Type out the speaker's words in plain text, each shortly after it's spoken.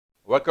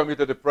Welcome you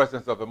to the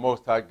presence of the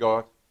Most High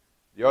God,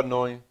 the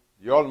all-knowing,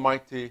 the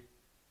almighty,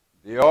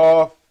 the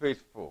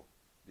all-faithful,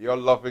 the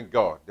all-loving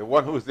God, the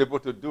one who is able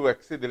to do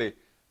exceedingly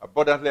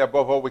abundantly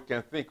above all we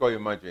can think or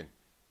imagine.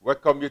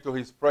 Welcome you to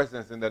his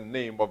presence in the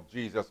name of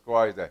Jesus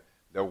Christ,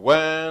 the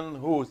one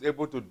who is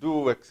able to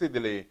do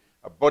exceedingly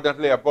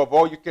abundantly above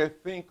all you can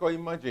think or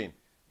imagine,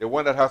 the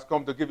one that has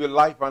come to give you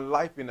life and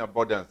life in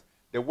abundance,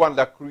 the one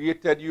that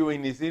created you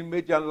in his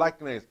image and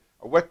likeness.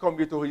 I welcome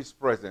you to his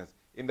presence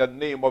in the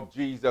name of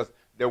Jesus,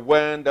 the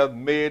one that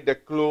made the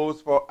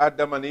clothes for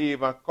Adam and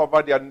Eve and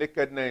covered their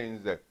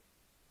nakedness.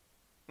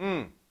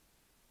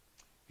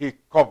 He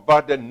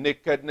covered the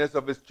nakedness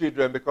of his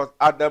children because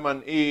Adam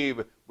and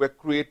Eve were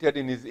created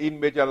in his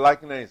image and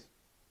likeness.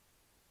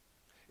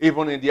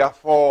 Even in their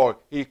fall,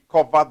 he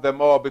covered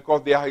them all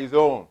because they are his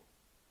own.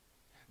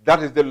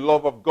 That is the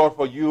love of God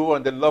for you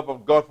and the love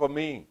of God for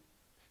me.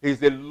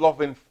 He's a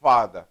loving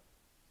Father.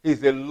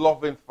 He's a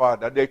loving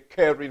Father, the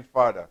caring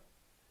Father.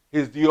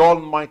 He's the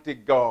Almighty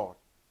God.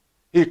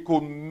 He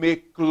could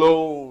make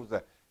clothes.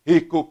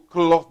 He could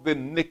clothe the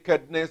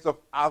nakedness of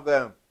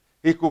Adam.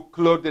 He could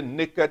clothe the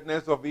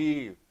nakedness of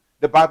Eve.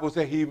 The Bible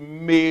says he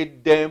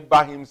made them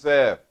by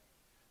himself.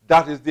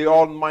 That is the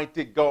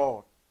Almighty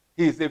God.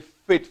 He is a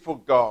faithful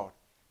God.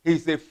 He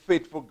is a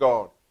faithful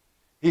God.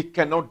 He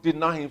cannot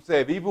deny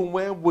himself. Even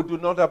when we do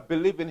not have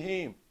believed in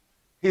him,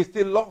 he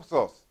still loves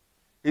us.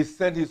 He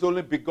sent his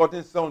only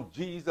begotten Son,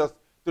 Jesus,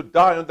 to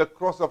die on the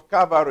cross of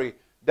Calvary,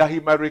 that he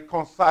might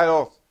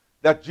reconcile us,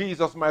 that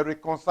Jesus might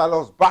reconcile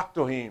us back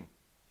to him.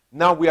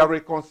 Now we are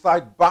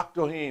reconciled back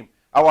to him.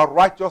 Our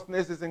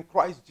righteousness is in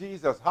Christ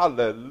Jesus.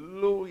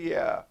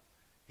 Hallelujah.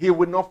 He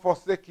will not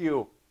forsake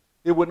you.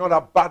 He will not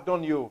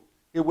abandon you.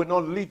 He will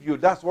not leave you.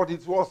 That's what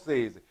his word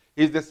says.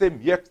 He's the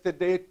same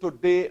yesterday,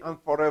 today, and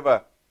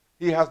forever.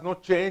 He has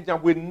not changed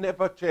and will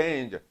never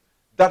change.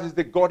 That is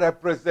the God I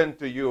present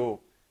to you.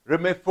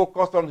 Remain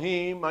focused on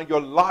him and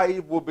your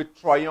life will be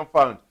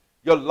triumphant.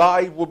 Your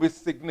life will be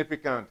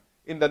significant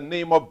in the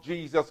name of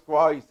Jesus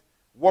Christ.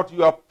 What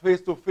you are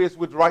face to face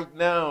with right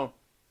now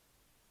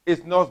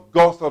is not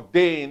God's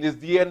ordained. It's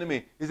the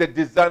enemy. It's a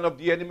design of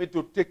the enemy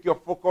to take your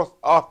focus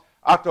out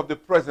of the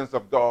presence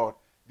of God.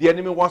 The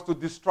enemy wants to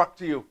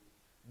distract you.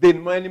 The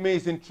enemy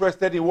is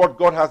interested in what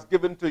God has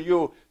given to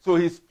you. So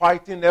he's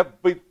fighting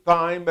every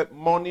time,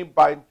 morning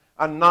by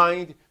and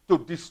night, to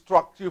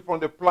distract you from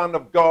the plan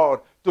of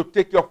God, to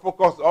take your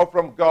focus off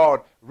from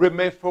God.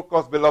 Remain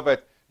focused,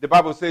 beloved. The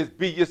Bible says,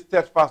 be ye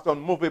steadfast,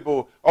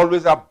 unmovable,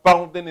 always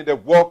abounding in the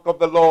work of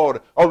the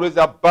Lord, always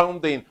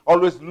abounding,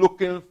 always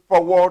looking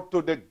forward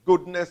to the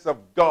goodness of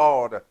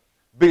God.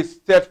 Be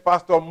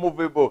steadfast,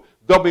 unmovable.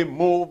 Don't be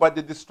moved by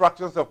the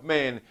distractions of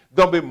men.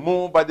 Don't be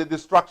moved by the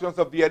distractions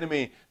of the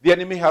enemy. The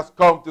enemy has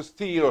come to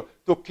steal,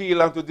 to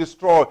kill, and to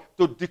destroy,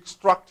 to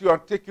distract you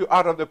and take you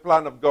out of the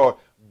plan of God.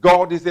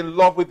 God is in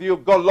love with you.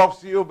 God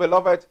loves you,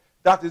 beloved.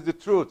 That is the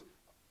truth.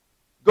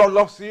 God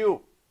loves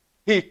you.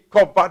 He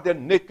covered the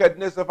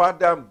nakedness of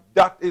Adam.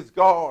 That is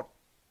God.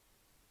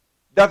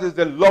 That is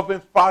the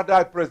loving Father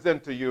I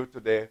present to you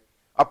today.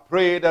 I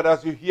pray that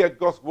as you hear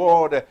God's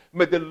word,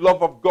 may the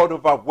love of God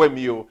overwhelm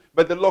you.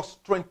 May the Lord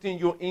strengthen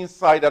you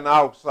inside and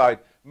outside.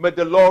 May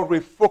the Lord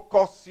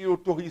refocus you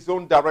to his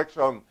own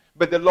direction.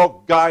 May the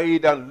Lord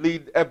guide and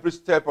lead every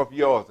step of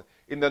yours.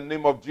 In the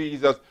name of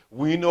Jesus,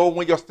 we know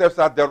when your steps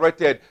are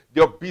directed,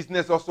 your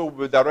business also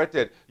will be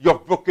directed. Your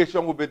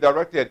vocation will be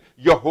directed.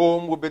 Your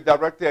home will be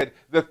directed.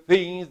 The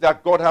things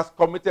that God has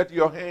committed to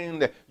your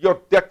hand, your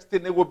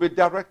destiny will be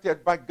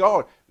directed by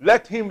God.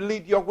 Let him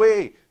lead your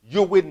way.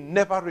 You will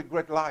never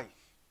regret life.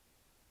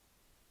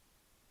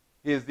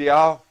 He is the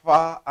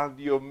Alpha and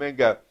the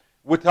Omega.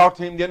 Without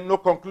him, there are no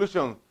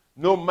conclusions.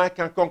 No man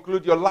can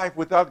conclude your life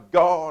without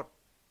God.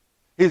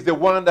 He's the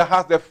one that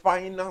has the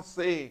final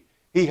say.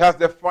 He has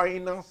the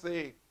final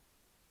say.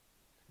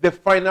 The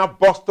final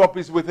bus stop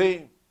is with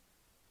him.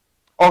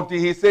 Until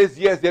he says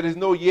yes, there is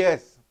no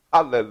yes.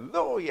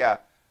 Hallelujah.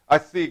 I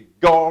see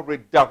God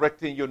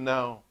redirecting you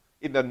now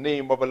in the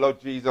name of the Lord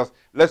Jesus.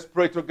 Let's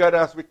pray together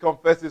as we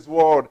confess his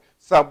word.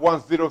 Psalm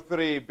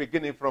 103,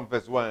 beginning from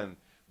verse 1.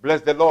 Bless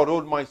the Lord,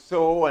 all my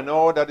soul, and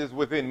all that is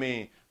within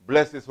me.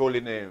 Bless his holy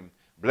name.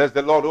 Bless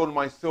the Lord, all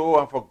my soul,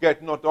 and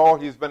forget not all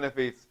his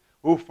benefits,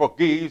 who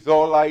forgives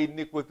all our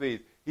iniquities.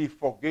 He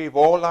forgave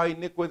all our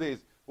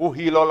iniquities, who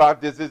healed all our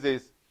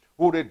diseases,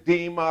 who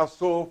redeemed our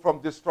soul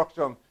from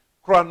destruction,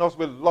 crown us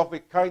with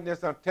loving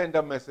kindness and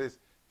tender mercies,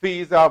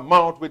 feeds our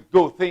mouth with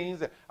good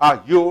things,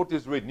 our youth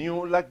is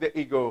renewed like the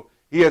eagle.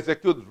 He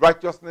executes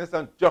righteousness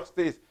and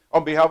justice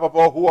on behalf of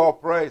all who are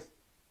oppressed.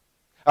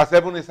 As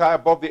heaven is high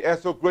above the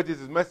earth, so great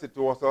is his mercy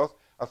towards us.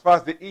 As far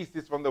as the east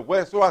is from the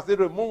west, so has he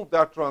removed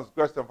our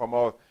transgression from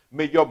us.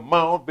 May your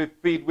mouth be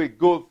filled with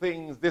good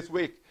things this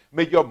week.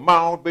 May your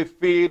mouth be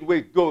filled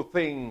with good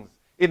things.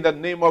 In the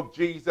name of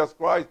Jesus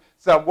Christ.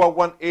 Psalm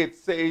 118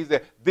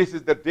 says, this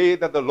is the day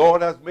that the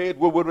Lord has made.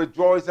 We will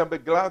rejoice and be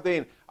glad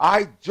in.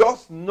 I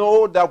just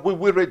know that we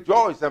will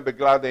rejoice and be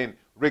glad in.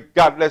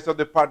 regardless of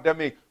the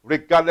pandemic,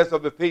 regardless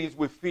of the things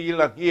we feel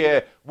and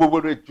hear, we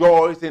will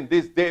rejoice in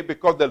this day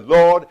because the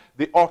Lord,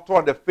 the author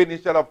and the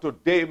finisher of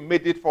today,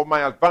 made it for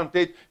my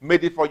advantage,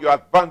 made it for your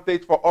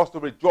advantage, for us to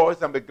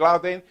rejoice and be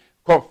glad in.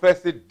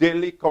 Confess it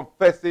daily,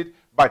 confess it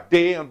by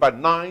day and by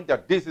night,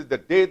 that this is the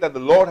day that the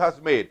Lord has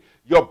made.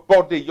 Your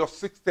body, your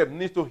system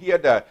needs to hear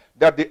that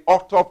the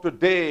author of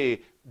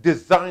today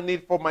designed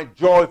it for my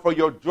joy, for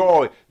your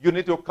joy. You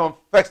need to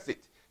confess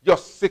it. Your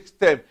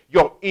system,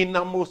 your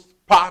innermost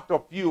part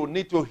of you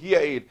need to hear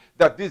it,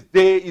 that this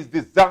day is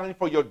designed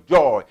for your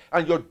joy,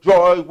 and your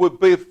joy will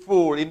be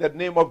full. In the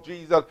name of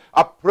Jesus,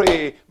 I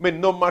pray, may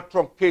no man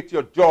truncate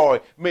your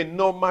joy. May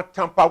no man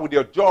tamper with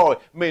your joy.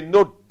 May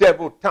no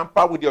devil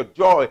tamper with your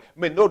joy.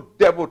 May no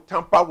devil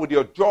tamper with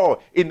your joy.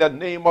 In the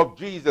name of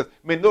Jesus,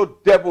 may no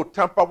devil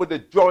tamper with the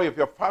joy of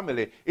your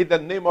family. In the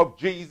name of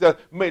Jesus,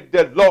 may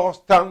the Lord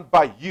stand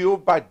by you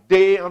by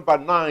day and by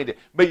night.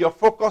 May your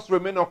focus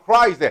remain on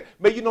Christ.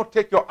 May you not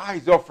take your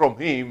eyes off from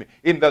him.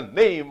 In the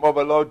name of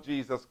the Lord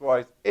Jesus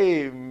Christ.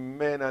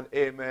 Amen and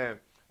amen.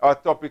 Our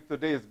topic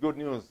today is good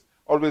news.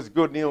 Always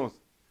good news.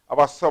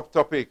 Our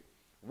subtopic,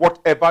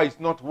 whatever is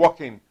not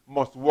working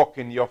must work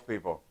in your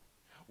favor.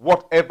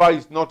 Whatever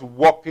is not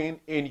working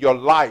in your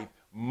life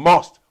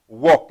must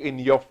work in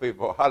your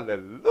favor.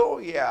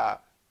 Hallelujah.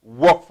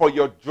 Work for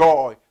your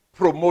joy.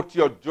 Promote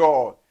your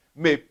joy.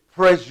 May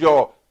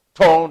pressure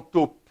turn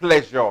to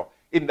pleasure.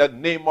 In the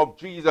name of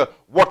Jesus,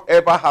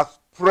 whatever has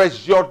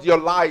pressured your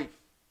life,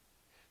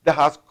 that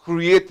has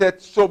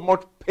created so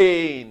much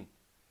pain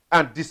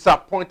and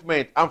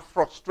disappointment and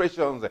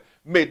frustrations,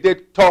 may they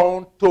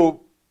turn to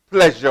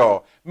pleasure.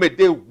 May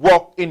they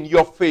work in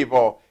your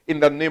favor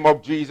in the name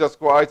of Jesus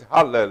Christ.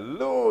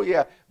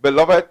 Hallelujah.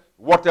 Beloved,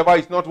 whatever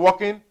is not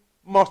working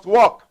must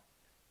work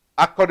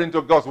according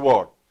to God's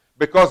word.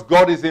 Because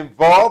God is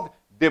involved,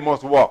 they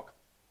must work.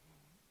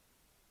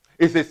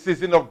 It's a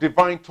season of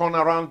divine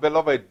turnaround,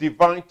 beloved.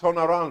 Divine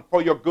turnaround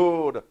for your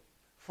good,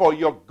 for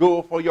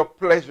your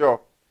pleasure.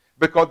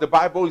 Because the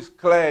Bible is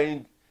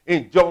clear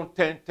in John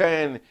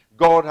 10:10,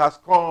 God has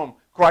come,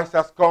 Christ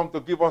has come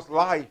to give us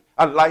life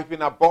and life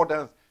in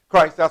abundance.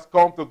 Christ has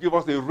come to give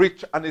us a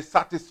rich and a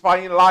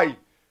satisfying life.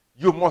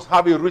 You must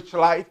have a rich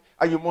life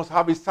and you must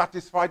have a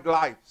satisfied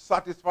life.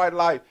 Satisfied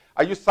life.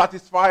 Are you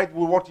satisfied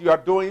with what you are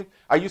doing?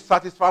 Are you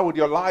satisfied with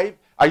your life?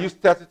 Are you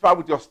satisfied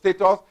with your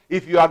status?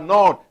 If you are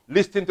not,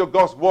 listen to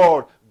God's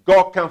word.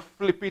 God can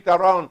flip it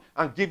around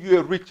and give you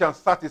a rich and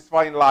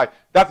satisfying life.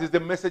 That is the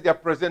message I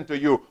present to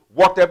you.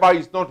 Whatever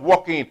is not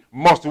working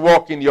must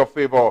work in your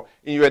favor.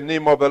 In the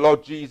name of the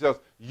Lord Jesus,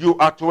 you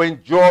are to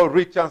enjoy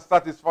rich and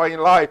satisfying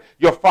life.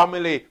 Your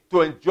family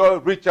to enjoy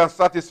rich and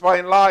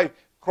satisfying life.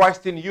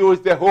 Christ in you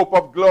is the hope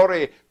of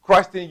glory.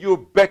 Christ in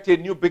you bet a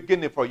new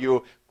beginning for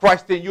you.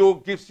 Christ in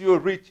you gives you a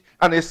rich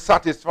and a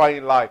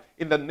satisfying life.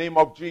 In the name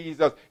of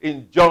Jesus,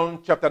 in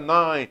John chapter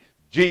 9,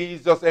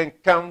 Jesus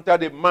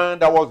encountered a man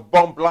that was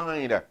born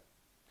blind.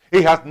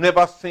 He has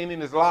never seen in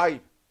his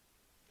life.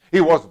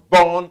 He was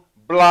born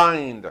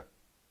blind.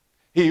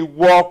 He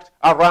walked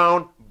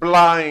around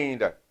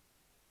blind.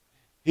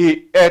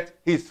 He ate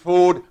his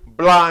food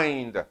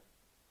blind.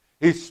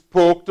 He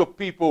spoke to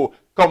people,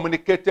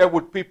 communicated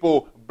with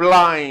people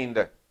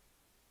blind.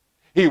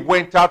 He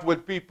went out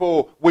with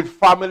people, with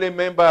family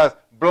members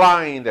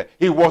blind.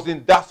 He was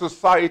in that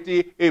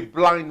society a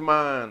blind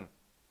man.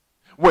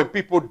 When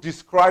people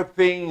describe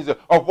things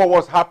of what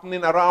was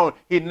happening around,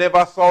 he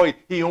never saw it.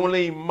 He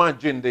only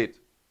imagined it.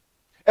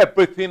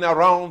 Everything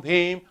around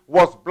him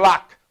was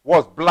black,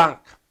 was blank.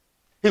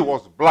 He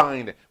was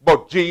blind,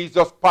 but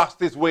Jesus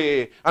passed his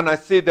way. And I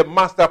see the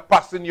Master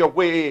passing your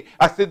way.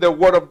 I see the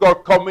Word of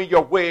God coming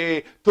your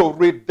way to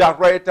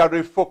redirect and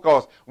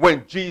refocus.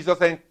 When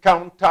Jesus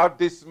encountered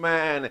this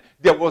man,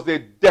 there was a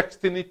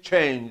destiny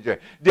change.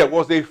 There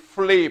was a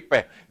flip.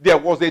 There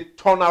was a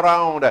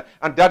turnaround.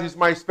 And that is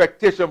my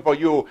expectation for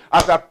you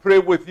as I pray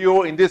with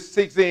you in this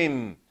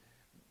season.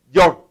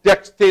 Your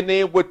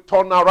destiny will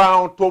turn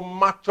around to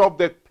match up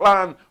the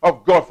plan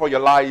of God for your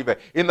life.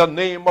 In the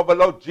name of the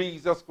Lord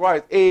Jesus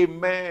Christ.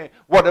 Amen.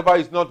 Whatever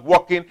is not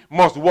working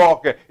must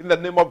work. In the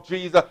name of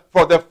Jesus.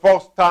 For the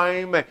first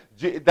time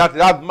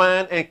that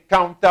man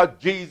encountered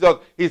Jesus,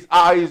 his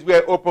eyes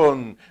were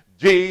open.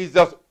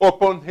 Jesus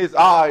opened his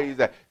eyes.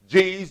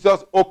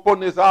 Jesus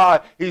opened his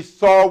eyes. He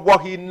saw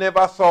what he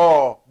never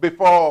saw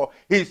before.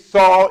 He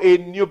saw a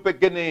new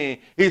beginning.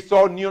 He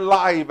saw new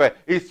life.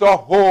 He saw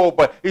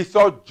hope. He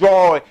saw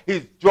joy.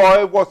 His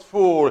joy was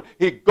full.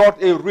 He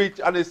got a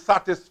rich and a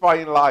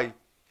satisfying life.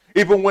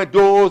 Even when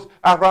those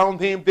around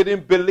him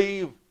didn't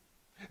believe.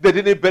 They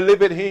didn't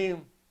believe in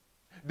him.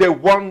 They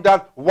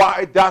wondered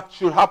why that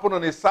should happen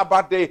on a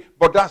Sabbath day,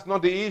 but that's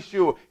not the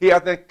issue. He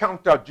has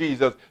encountered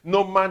Jesus.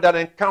 No man that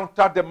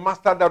encountered the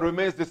Master that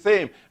remains the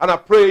same. And I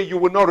pray you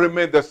will not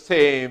remain the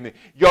same.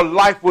 Your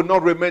life will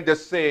not remain the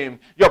same.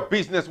 Your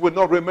business will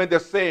not remain the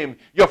same.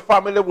 Your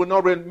family will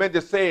not remain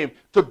the same.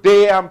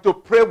 Today I'm to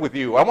pray with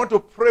you. I want to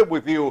pray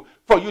with you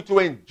for you to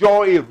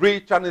enjoy a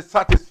rich and a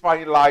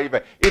satisfying life.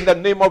 In the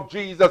name of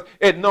Jesus,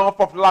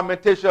 enough of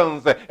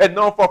lamentations,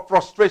 enough of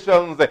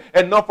frustrations,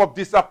 enough of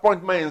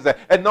disappointments,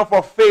 enough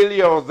of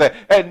failures,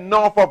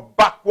 enough of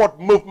backward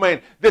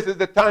movement. This is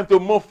the time to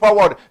move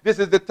forward. This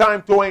is the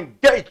time to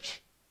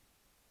engage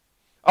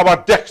our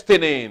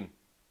destiny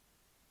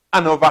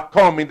and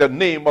overcome in the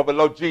name of the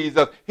Lord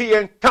Jesus. He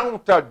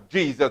encountered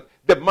Jesus,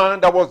 the man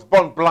that was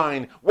born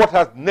blind. What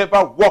has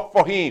never worked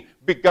for him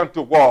began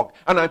to work.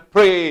 And I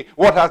pray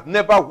what has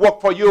never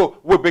worked for you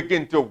will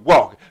begin to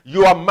work.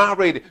 You are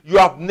married. You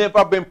have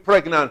never been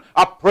pregnant.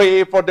 I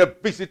pray for the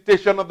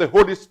visitation of the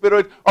Holy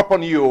Spirit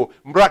upon you.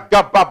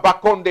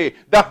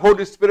 That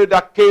Holy Spirit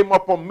that came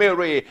upon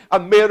Mary,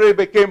 and Mary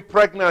became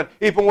pregnant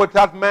even with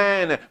that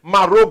man,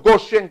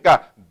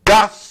 Marogoshenka.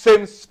 That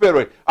same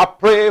spirit, I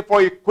pray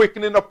for a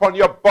quickening upon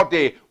your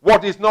body.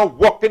 What is not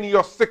working in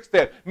your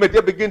system, may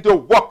they begin to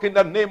work in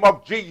the name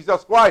of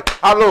Jesus Christ.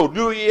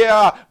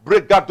 Hallelujah.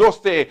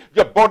 Brigadoste.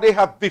 Your body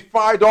has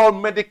defied all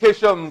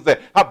medications,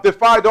 have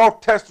defied all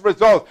test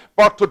results.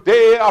 But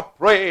today I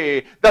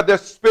pray that the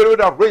spirit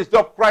that raised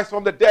up Christ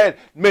from the dead,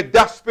 may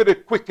that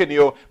spirit quicken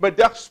you. May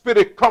that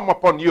spirit come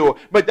upon you.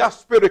 May that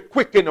spirit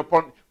quicken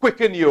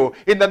you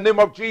in the name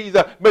of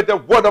Jesus. May the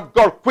word of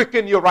God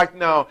quicken you right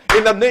now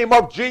in the name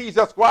of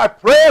Jesus Christ. I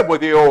pray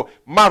with you,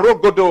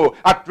 Marogodo.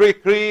 I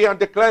decree and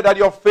declare that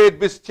your faith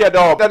be stirred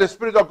up, that the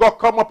Spirit of God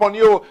come upon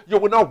you. You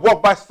will not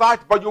walk by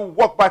sight, but you will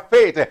walk by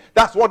faith.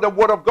 That's what the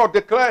word of God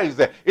declares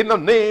in the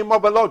name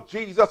of the Lord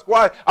Jesus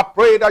Christ. I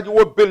pray that you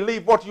will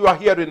believe what you are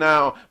hearing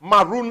now.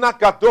 Maruna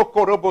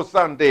Gadoko Robo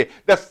Sande.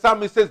 The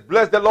psalmist says,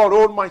 bless the Lord,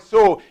 all my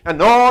soul,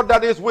 and all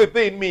that is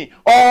within me,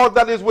 all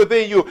that is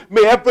within you.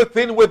 May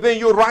everything within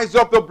you rise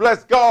up to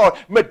bless God.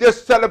 May they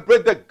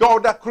celebrate the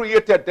God that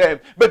created them.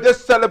 May they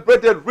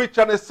celebrate the rich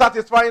and the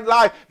satisfying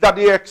life that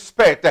they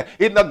expect.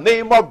 In the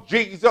name of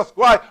Jesus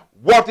Christ,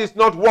 what is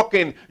not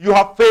working? You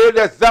have failed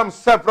exams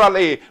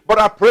severally, but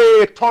I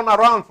pray turn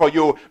around for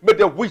you. May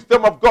the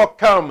wisdom of God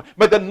come.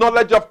 May the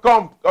knowledge of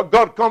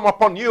God come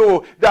upon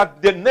you,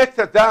 that the next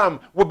exam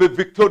will be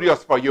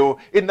victorious for you.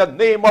 In the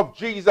name of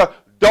Jesus,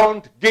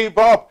 don't give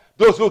up.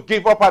 Those who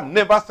give up are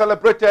never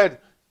celebrated.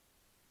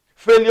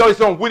 Failure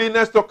is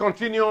unwillingness to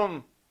continue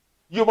on.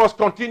 You must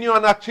continue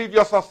and achieve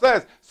your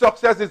success.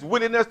 Success is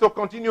willingness to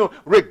continue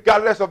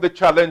regardless of the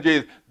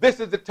challenges.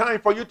 This is the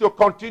time for you to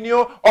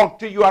continue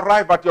until you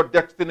arrive at your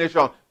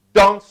destination.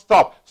 Don't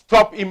stop.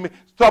 Stop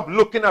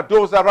looking at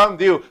those around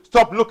you.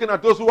 Stop looking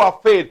at those who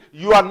have failed.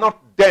 You are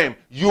not them.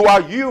 You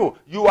are you.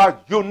 You are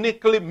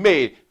uniquely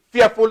made,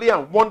 fearfully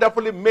and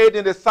wonderfully made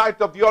in the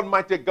sight of the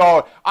Almighty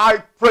God. I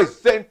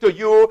present to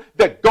you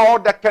the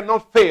God that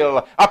cannot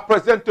fail. I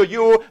present to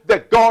you the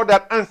God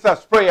that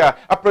answers prayer.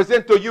 I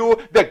present to you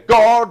the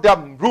God that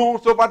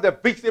rules over the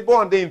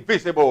visible and the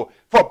invisible.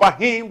 For by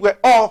him were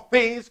all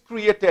things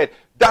created.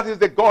 That is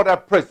the God I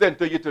present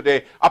to you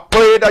today. I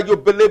pray that you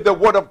believe the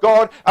word of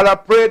God, and I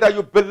pray that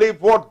you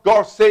believe what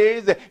God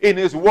says in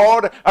his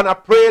word, and I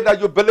pray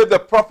that you believe the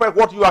prophet,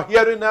 what you are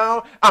hearing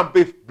now, and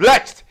be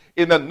blessed.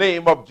 In the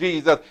name of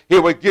Jesus, he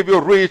will give you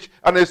rich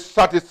and a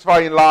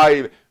satisfying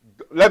life.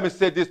 Let me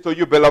say this to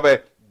you,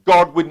 beloved.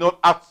 God will not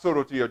add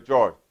sorrow to your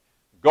joy.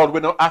 God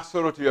will not add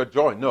sorrow to your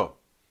joy. No.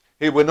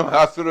 He will not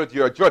add sorrow to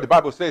your joy. The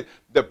Bible says,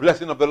 the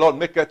blessing of the Lord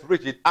maketh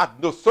rich. It adds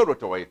no sorrow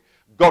to it.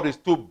 God is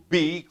too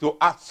big to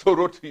add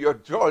sorrow to your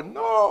joy.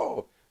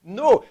 No.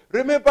 No.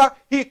 Remember,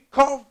 he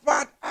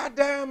covered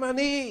Adam and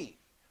Eve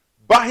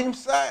by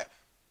himself.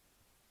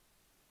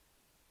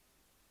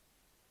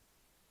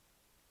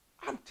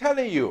 I'm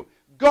telling you,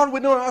 God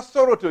will not add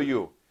sorrow to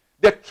you.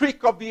 The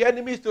trick of the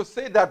enemy is to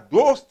say that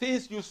those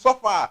things you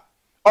suffer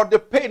or the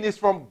pain is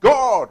from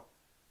God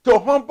to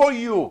humble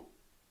you.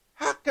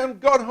 How can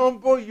God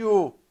humble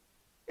you?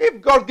 If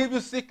God gives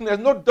you sickness,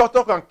 no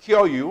doctor can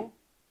cure you.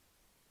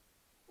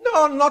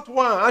 No, not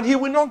one. And he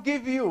will not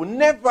give you.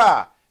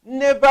 Never.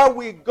 Never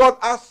will God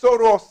add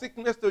sorrow or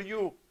sickness to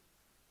you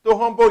to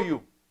humble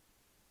you.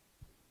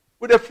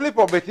 With a flip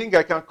of a finger,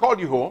 I can call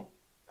you home.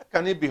 How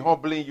can he be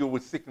humbling you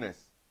with sickness?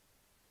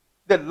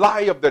 The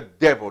lie of the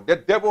devil. The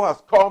devil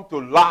has come to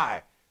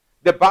lie.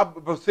 The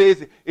Bible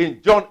says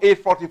in John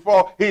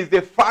 8:44, he is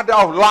the father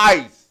of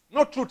lies.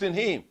 No truth in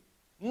him.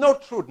 No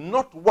truth.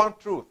 Not one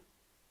truth.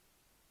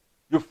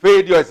 You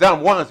failed your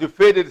exam once. You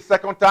failed it the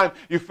second time.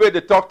 You failed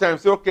the third time.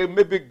 Say, okay,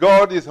 maybe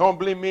God is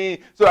humbling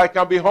me so I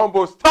can be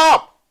humble.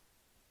 Stop.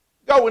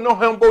 God will not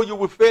humble you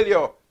with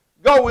failure.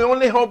 God will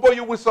only humble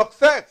you with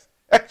success.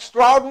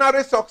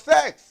 Extraordinary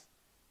success.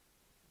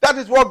 That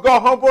is what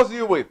God humbles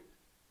you with.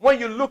 When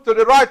you look to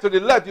the right, to the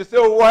left, you say,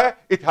 oh, well,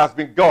 it has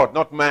been God,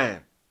 not man.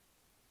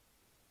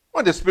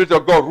 When the Spirit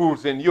of God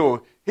rules in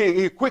you,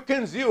 he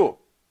quickens you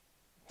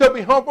to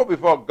be humble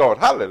before God.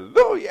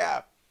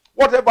 Hallelujah.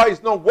 Whatever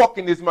is not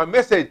working is my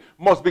message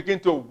must begin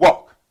to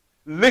work.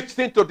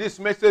 Listen to this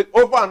message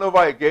over and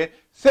over again.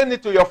 Send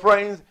it to your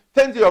friends.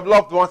 Send it to your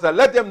loved ones and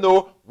let them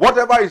know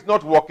whatever is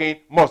not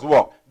working must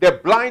work. The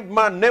blind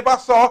man never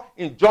saw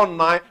in John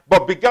 9,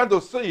 but began to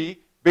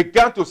see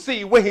began to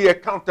see when he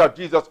encountered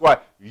Jesus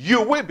Christ,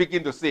 you will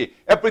begin to see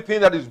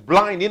everything that is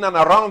blind in and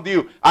around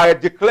you. I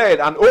have declared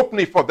an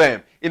opening for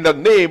them in the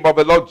name of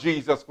the Lord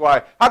Jesus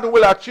Christ. How do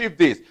we achieve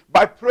this?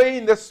 By praying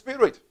in the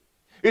Spirit.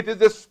 It is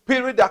the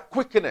Spirit that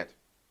quickeneth.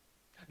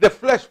 The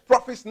flesh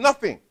profits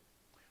nothing.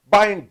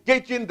 By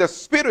engaging the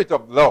Spirit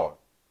of the Lord.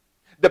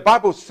 The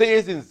Bible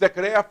says in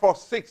Zechariah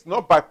 4:6,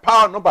 not by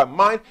power, not by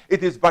mind,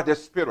 it is by the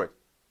Spirit.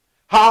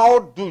 How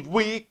do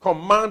we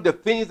command the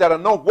things that are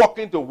not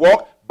working to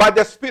work? By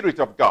the Spirit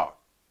of God.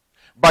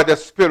 By the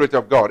Spirit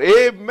of God.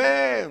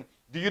 Amen.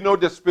 Do you know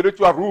the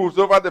spiritual rules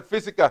over the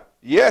physical?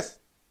 Yes.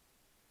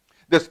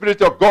 The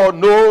Spirit of God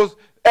knows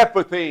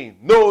everything.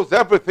 Knows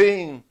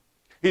everything.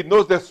 He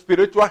knows the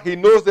spiritual. He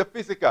knows the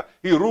physical.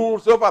 He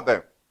rules over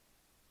them.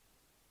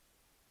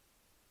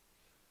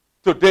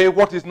 Today,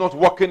 what is not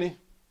working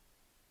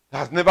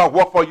has never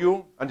worked for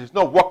you, and it's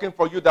not working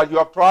for you that you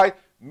have tried,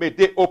 may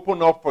they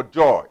open up for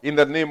joy in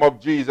the name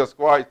of Jesus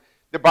Christ.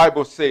 The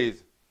Bible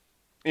says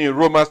in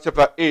Romans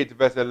chapter 8,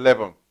 verse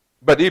 11,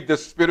 but if the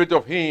Spirit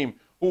of him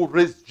who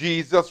raised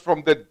Jesus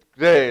from the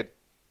dead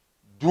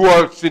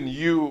dwells in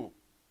you,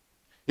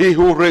 he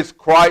who raised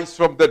Christ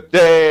from the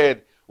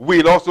dead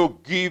will also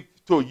give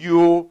to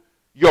you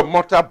your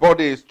mortal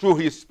bodies through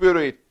his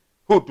Spirit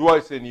who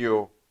dwells in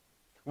you.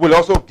 Will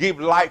also give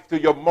life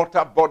to your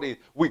mortal body.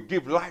 We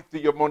give life to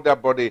your mortal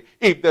body.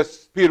 If the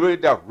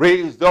Spirit that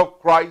raised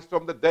up Christ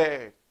from the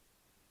dead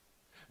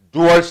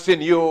dwells in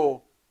you,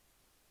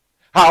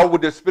 how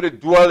would the Spirit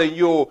dwell in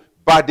you?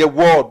 By the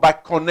Word, by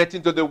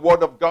connecting to the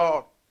Word of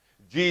God.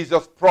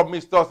 Jesus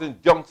promised us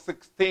in John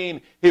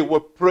 16, he will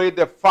pray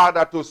the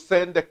Father to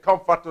send the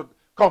comforter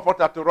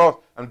to us,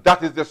 and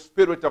that is the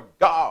Spirit of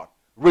God.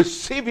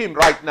 Receive him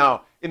right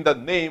now in the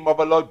name of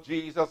the Lord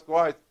Jesus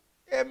Christ.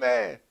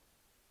 Amen.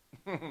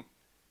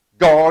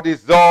 God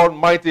is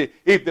almighty.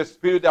 If the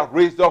Spirit that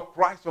raised up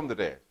Christ from the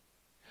dead,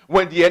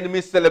 when the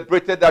enemy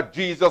celebrated that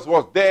Jesus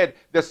was dead,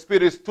 the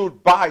Spirit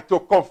stood by to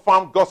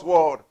confirm God's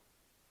word.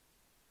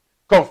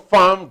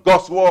 Confirm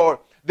God's word.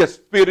 The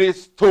Spirit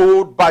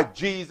stood by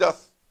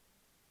Jesus.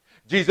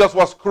 Jesus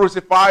was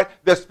crucified.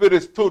 The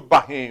Spirit stood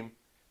by him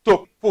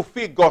to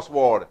fulfill God's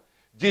word.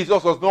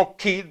 Jesus was not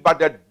killed by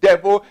the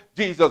devil.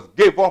 Jesus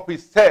gave up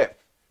himself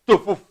to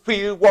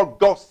fulfill what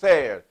God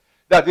said.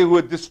 That he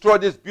will destroy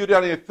this beauty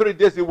and in 3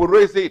 days he will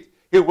raise it.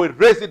 He will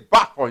raise it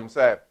back for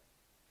himself.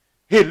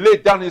 He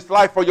laid down his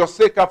life for your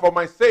sake and for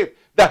my sake,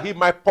 that he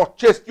might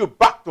purchase you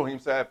back to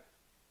himself.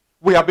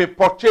 We have been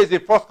purchased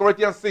in 1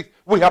 Corinthians 6.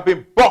 We have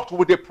been bought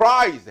with a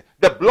price.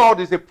 The blood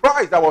is a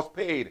price that was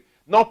paid.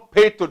 Not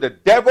paid to the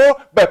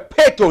devil, but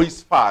paid to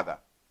his Father.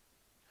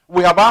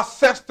 We have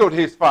access to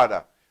his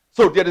Father.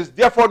 So there is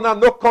therefore now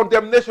no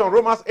condemnation,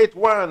 Romans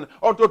 8:1,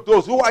 unto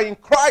those who are in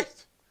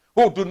Christ,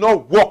 who do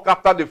not walk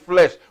after the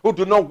flesh, who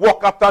do not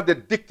walk after the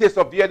dictates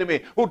of the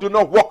enemy, who do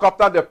not walk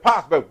after the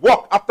past, but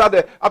walk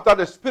after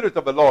the Spirit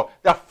of the Lord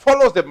that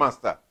follows the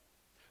Master.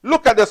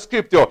 Look at the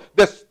scripture.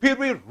 The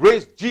Spirit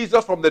raised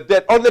Jesus from the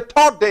dead on the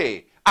 3rd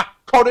day,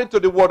 according to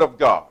the word of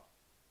God.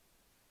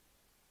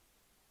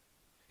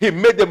 He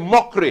made a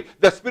mockery.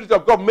 The Spirit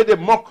of God made a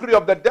mockery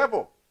of the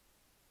devil.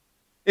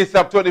 In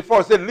Psalm 24,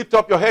 it says, lift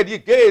up your head, ye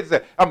gates,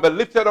 and be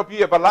lifted up,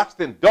 ye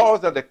everlasting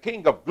doors, and the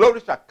King of glory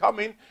shall come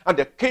in. And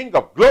the King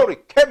of glory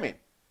came in.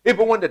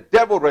 Even when the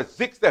devil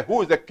resisted,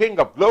 who is the King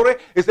of glory?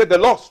 He said, the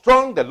Lord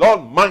strong, the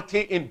Lord mighty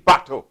in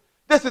battle.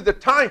 This is the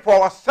time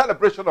for our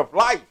celebration of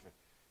life.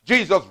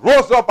 Jesus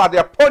rose up at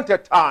the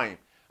appointed time.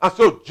 And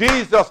so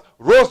Jesus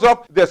rose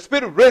up, the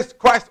Spirit raised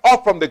Christ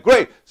up from the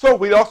grave. So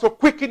we also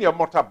quicken your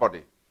mortal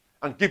body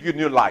and give you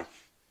new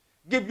life.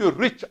 Give you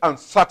rich and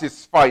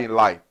satisfying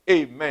life.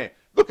 Amen.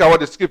 Look at what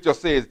the scripture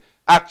says.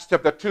 Acts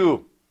chapter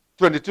 2,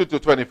 22 to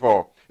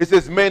 24. It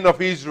says, men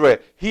of Israel,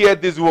 hear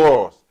these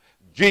words.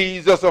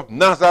 Jesus of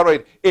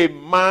Nazareth, a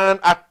man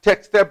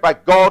attested by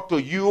God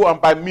to you and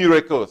by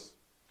miracles.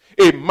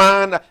 A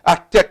man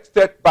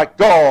attested by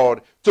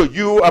God to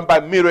you and by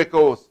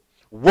miracles,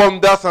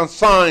 wonders and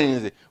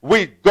signs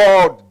which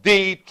God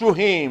did through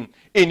him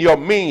in your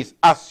midst,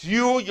 as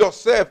you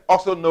yourself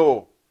also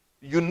know.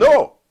 You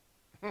know.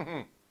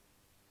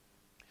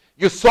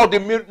 You saw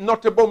the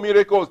notable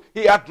miracles.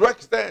 He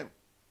addressed them.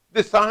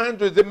 The signs,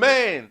 the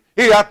man,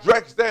 he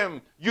addressed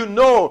them. You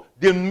know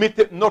the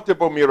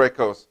notable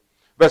miracles.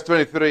 Verse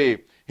 23.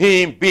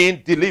 Him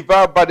being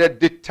delivered by the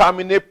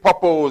determinate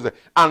purpose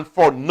and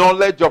for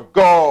knowledge of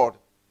God,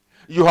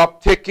 you have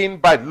taken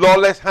by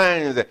lawless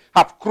hands,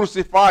 have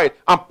crucified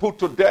and put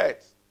to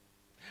death.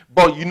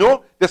 But you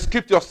know, the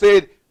scripture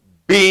said,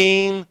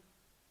 him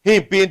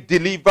being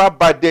delivered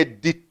by the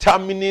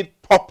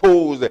determinate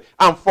purpose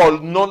and for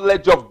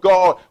knowledge of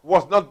God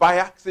was not by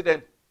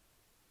accident.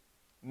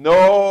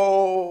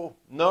 No.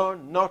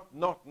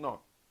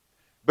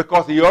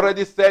 Because he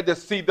already said the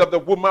seed of the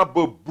woman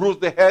will bruise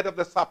the head of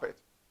the serpent.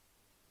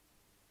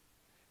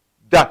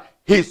 That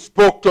he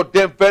spoke to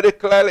them very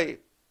clearly.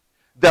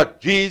 That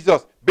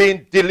Jesus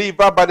being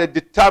delivered by the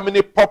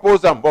determinate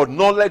purpose and for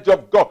knowledge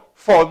of God.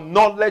 For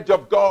knowledge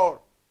of God.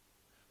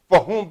 For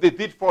whom they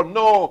did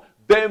foreknow,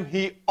 them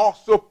he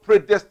also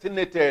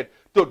predestinated.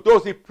 To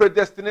those he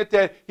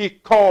predestinated, he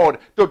called.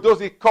 To those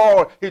he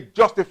called, he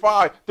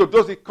justified. To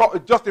those he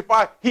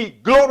justified, he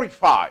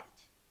glorified.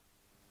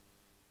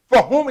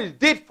 For whom he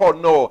did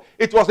foreknow,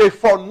 it was a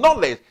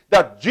foreknowledge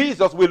that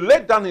Jesus will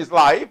lay down his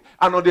life,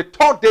 and on the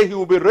third day he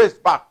will be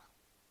raised back.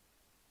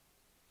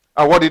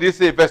 And what did he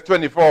say? Verse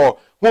 24,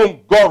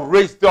 whom God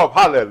raised up.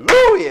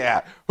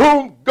 Hallelujah.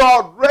 Whom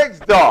God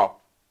raised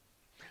up,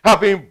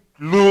 having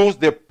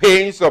loosed the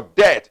pains of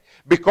death,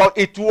 because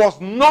it was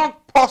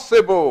not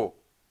possible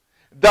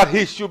that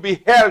he should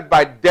be held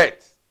by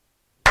death.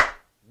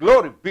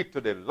 Glory be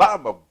to the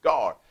Lamb of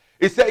God.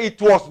 He said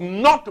it was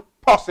not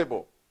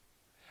possible.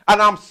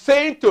 And I'm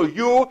saying to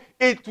you,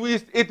 it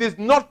is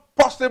not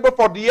possible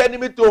for the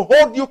enemy to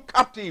hold you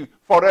captive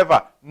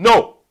forever.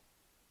 No.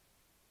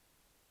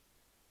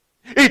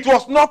 It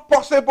was not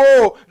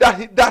possible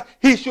that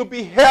he should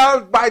be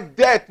held by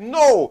death.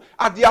 No.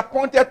 At the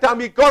appointed time,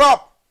 he got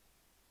up.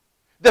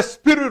 The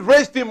Spirit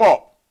raised him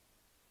up.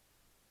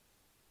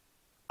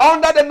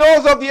 Under the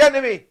nose of the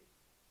enemy.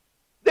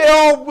 They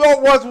all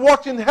was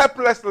watching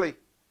helplessly.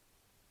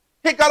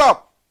 He got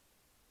up.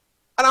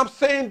 And I'm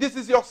saying this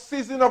is your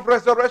season of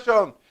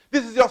resurrection.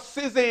 This is your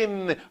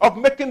season of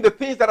making the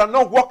things that are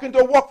not working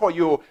to work for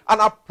you.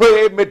 And I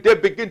pray may they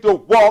begin to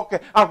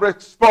walk and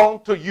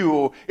respond to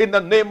you. In the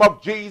name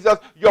of Jesus,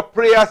 your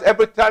prayers,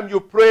 every time you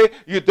pray,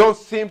 you don't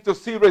seem to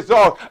see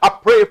results. I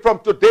pray from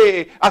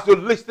today, as you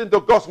listen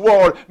to God's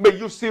word, may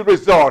you see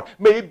results.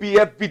 May it be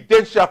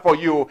evidential for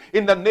you.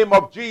 In the name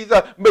of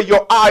Jesus, may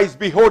your eyes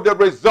behold the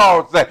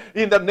results.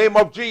 In the name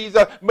of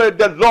Jesus, may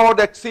the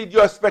Lord exceed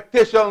your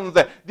expectations.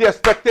 The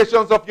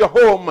expectations of your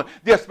home,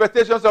 the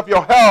expectations of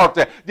your health,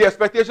 the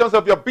expectations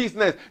of your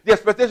business, the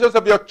expectations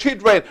of your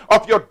children,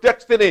 of your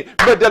destiny.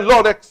 May the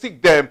Lord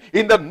exceed them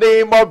in the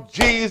name of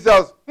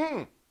Jesus.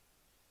 The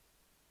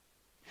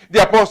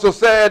apostle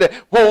said,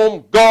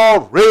 whom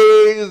God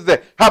raised,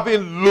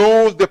 having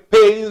loosed the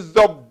pains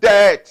of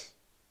death.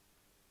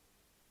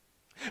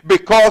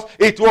 Because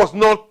it was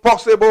not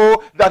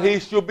possible that he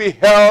should be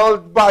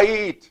held by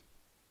it.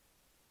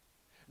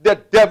 The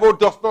devil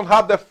does not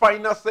have the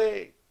final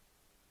say.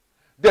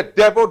 The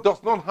devil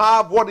does not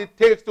have what it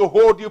takes to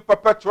hold you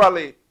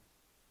perpetually.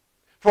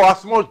 For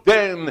as much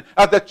then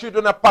as the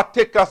children are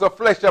partakers of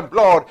flesh and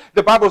blood,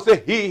 the Bible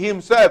says he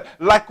himself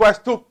likewise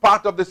took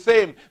part of the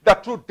same,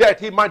 that through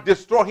death he might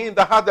destroy him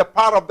that had the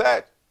power of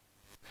death.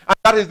 And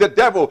that is the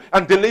devil,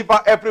 and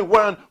deliver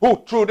everyone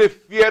who through the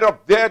fear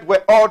of death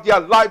were all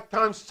their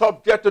lifetime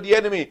subject to the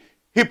enemy.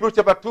 Hebrews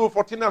chapter 2,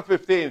 14 and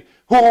 15.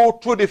 Who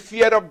through the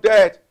fear of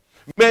death,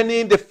 many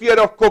in the fear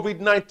of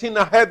COVID-19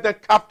 are held them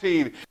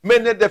captive.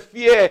 Many in the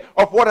fear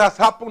of what has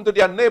happened to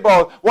their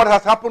neighbors, what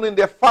has happened in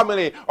their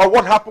family, or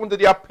what happened to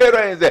their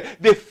parents.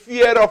 The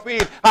fear of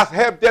it has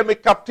held them in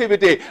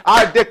captivity.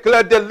 I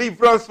declare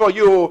deliverance for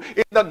you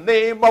in the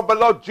name of the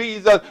Lord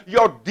Jesus.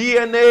 Your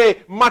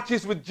DNA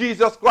matches with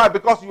Jesus Christ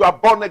because you are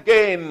born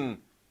again.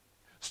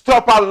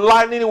 Stop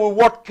aligning with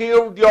what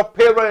killed your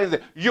parents.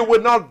 You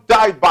will not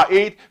die by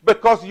it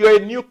because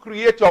you're a new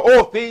creature.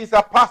 All things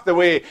are passed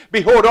away.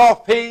 Behold, all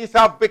things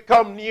have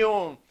become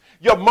new.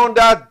 Your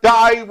mother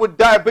died with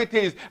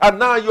diabetes and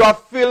now you are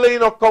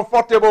feeling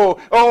uncomfortable.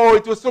 Oh,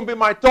 it will soon be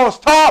my turn.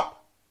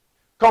 Stop.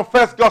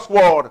 Confess God's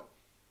word.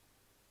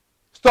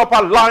 Stop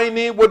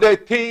aligning with the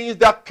things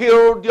that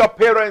killed your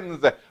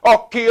parents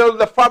or killed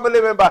the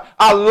family member.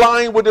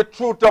 Align with the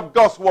truth of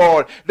God's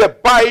word. The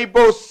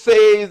Bible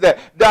says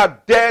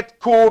that death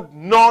could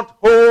not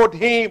hold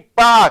him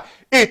back.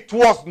 It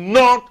was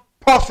not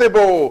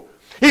possible.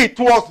 It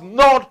was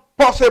not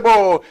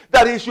possible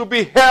that he should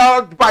be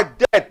held by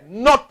death.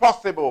 Not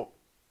possible.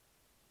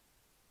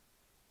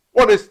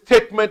 What a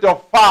statement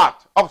of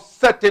fact, of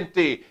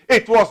certainty.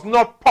 It was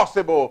not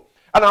possible.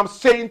 And I'm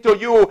saying to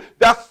you,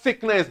 that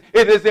sickness,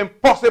 it is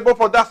impossible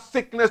for that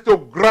sickness to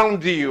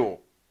ground you.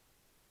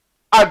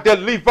 I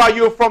deliver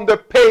you from the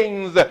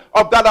pains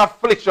of that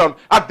affliction.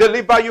 I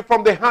deliver you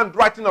from the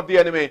handwriting of the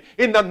enemy.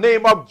 In the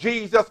name of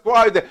Jesus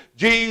Christ,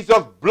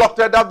 Jesus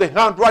blotted out the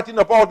handwriting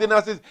of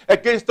ordinances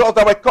against us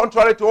that were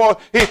contrary to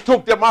us. He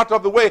took them out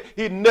of the way.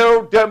 He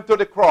nailed them to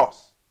the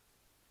cross.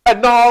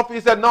 Enough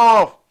is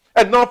enough.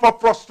 Enough of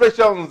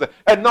frustrations.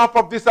 Enough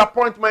of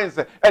disappointments.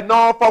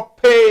 Enough of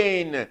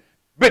pain.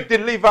 Be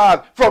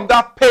delivered from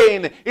that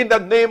pain in the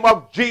name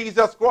of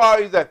Jesus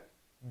Christ.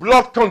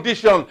 Blood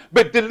condition,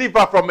 be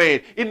delivered from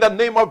it in the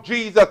name of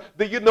Jesus.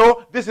 Do you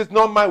know this is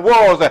not my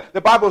words?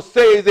 The Bible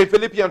says in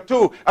Philippians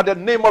 2, at the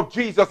name of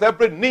Jesus,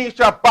 every knee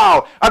shall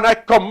bow, and I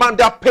command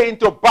that pain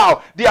to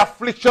bow. The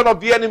affliction of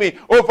the enemy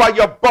over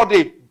your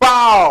body,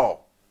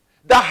 bow.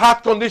 That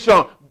heart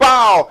condition,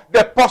 bow.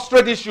 The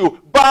prostate issue,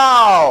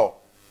 bow.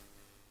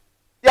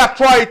 The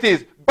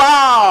arthritis,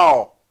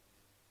 bow.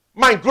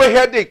 Migraine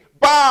headache,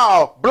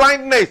 bow.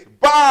 Blindness,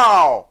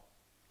 bow.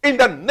 In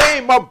the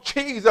name of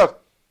Jesus.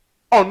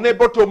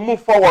 Unable to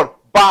move forward,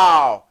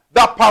 bow.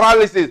 That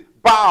paralysis,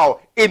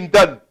 bow. In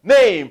the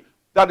name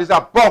that is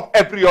above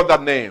every other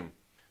name.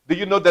 Do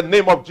you know the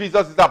name of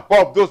Jesus is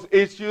above those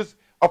issues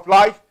of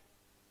life?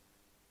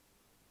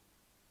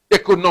 They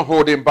could not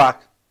hold him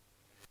back.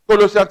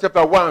 Colossians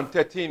chapter 1,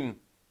 13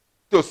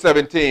 to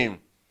 17.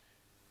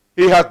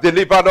 He has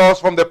delivered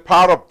us from the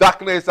power of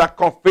darkness and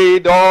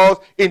conveyed us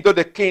into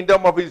the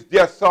kingdom of his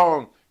dear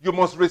Son. You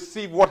must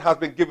receive what has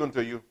been given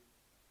to you.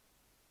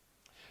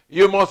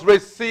 You must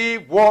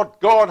receive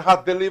what God has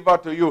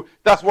delivered to you.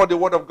 That's what the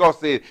word of God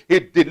says. He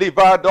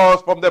delivered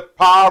us from the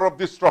power of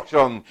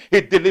destruction.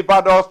 He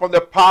delivered us from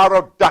the power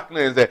of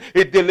darkness.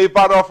 He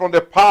delivered us from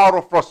the power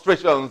of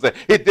frustrations.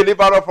 He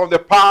delivered us from the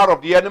power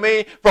of the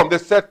enemy, from the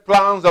set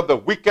plans of the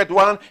wicked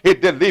one. He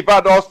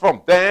delivered us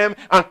from them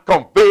and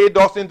conveyed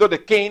us into the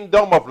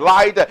kingdom of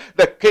light,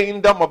 the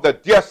kingdom of the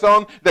dear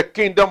Son, the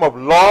kingdom of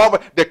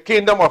love, the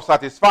kingdom of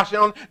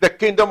satisfaction, the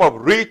kingdom of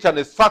rich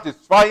and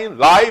satisfying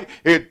life.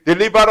 He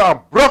delivered and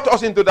brought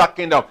us into that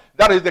kingdom.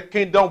 That is the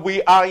kingdom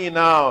we are in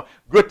now.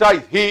 Greater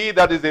is he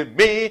that is in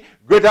me,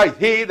 greater is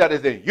he that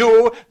is in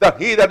you, than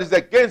he that is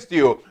against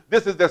you.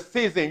 This is the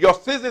season, your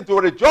season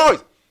to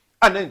rejoice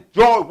and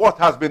enjoy what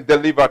has been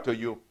delivered to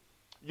you.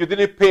 You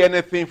didn't pay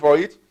anything for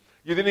it.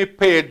 You didn't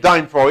pay a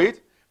dime for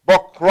it.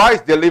 But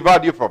Christ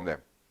delivered you from them.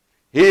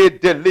 He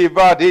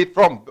delivered it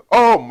from,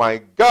 oh my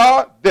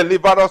God,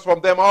 delivered us from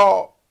them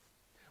all.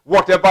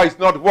 Whatever is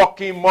not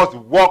working must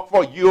work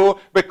for you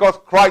because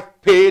Christ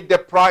paid the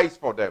price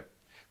for them.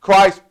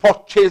 Christ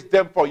purchased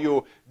them for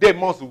you. They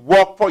must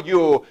work for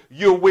you.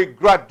 You will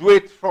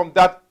graduate from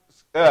that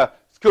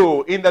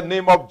school in the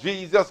name of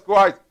Jesus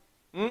Christ.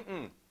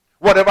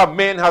 Whatever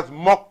man has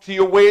mocked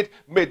you with,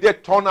 may they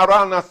turn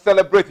around and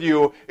celebrate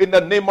you in the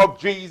name of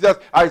Jesus.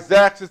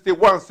 Isaiah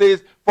 61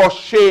 says, for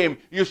shame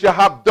you shall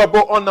have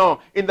double honor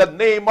in the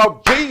name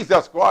of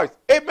Jesus Christ.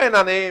 Amen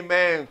and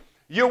amen.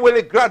 You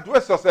will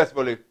graduate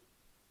successfully.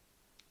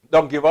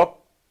 Don't give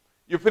up.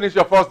 You finish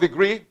your first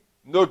degree,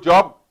 no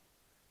job.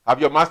 Have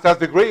your master's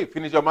degree.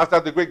 Finish your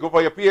master's degree, go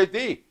for your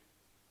PhD.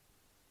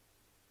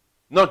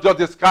 Not just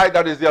the sky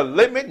that is your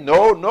limit.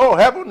 No, no.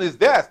 Heaven is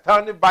there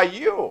standing by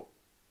you.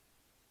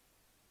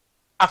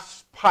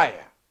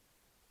 Aspire.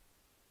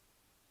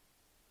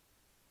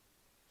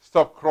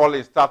 Stop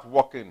crawling. Start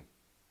walking.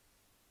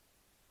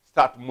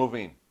 Start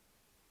moving.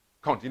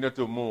 Continue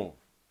to move.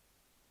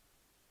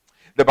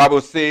 The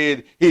Bible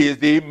said he is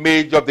the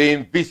image of the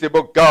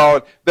invisible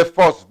God, the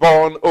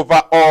firstborn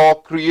over all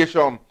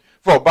creation.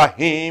 For by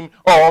him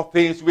all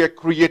things were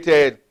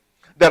created,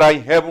 that are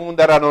in heaven,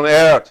 that are on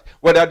earth,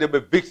 whether they be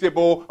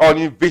visible or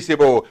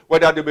invisible,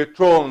 whether they be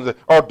thrones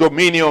or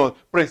dominions,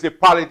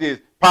 principalities,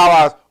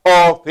 powers,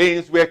 all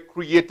things were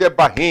created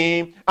by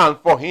him and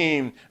for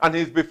him. And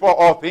he is before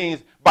all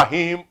things. By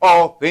him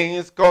all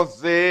things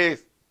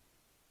consist.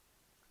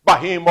 By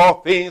him all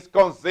things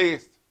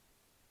consist.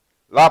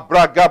 La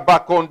braga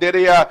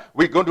baconderia.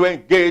 We're going to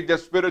engage the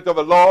Spirit of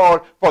the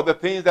Lord for the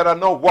things that are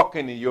not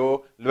working in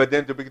you. Let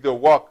them to begin to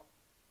work.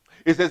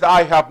 It says,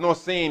 I have not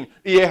seen,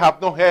 ear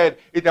have not heard,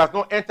 it has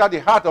not entered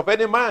the heart of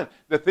any man,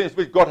 the things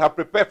which God has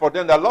prepared for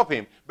them that love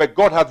him. But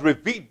God has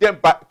revealed them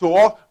to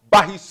us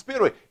by his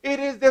Spirit. It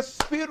is the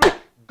Spirit.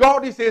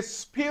 God is a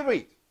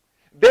Spirit.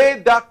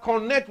 They that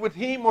connect with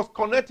him must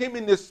connect him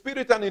in the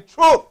Spirit and in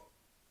truth.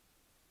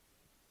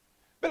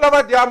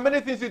 Beloved, there are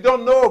many things you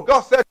don't know.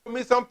 God said to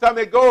me some time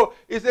ago,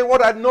 he said,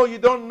 what I know you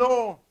don't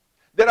know.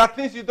 There are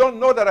things you don't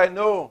know that I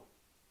know.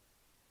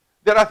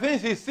 There are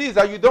things he sees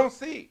that you don't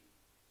see.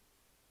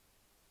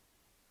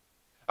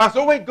 And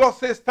so when God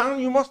says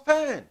stand, you must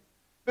stand.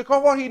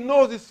 Because what he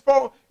knows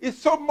is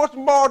so much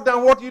more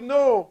than what you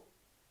know.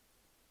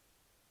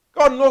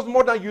 God knows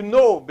more than you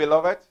know,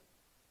 beloved.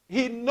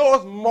 He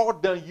knows more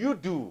than you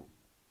do.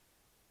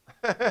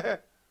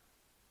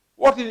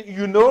 What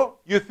you know,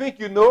 you think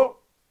you know,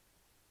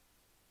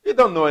 you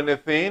don't know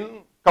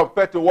anything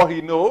compared to what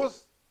he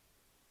knows.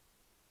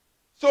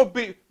 So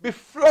be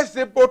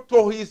flexible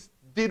to his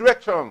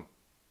direction.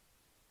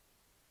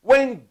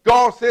 When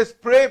God says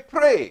pray,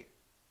 pray.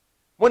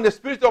 When the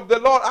Spirit of the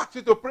Lord asks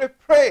you to pray,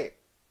 pray.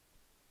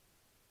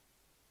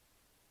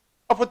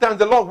 Oftentimes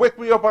the Lord wakes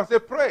me up and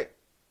says, pray.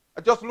 I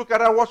just look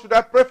at her, what should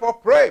I pray for?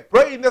 Pray.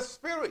 Pray in the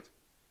Spirit.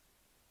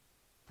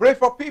 Pray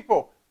for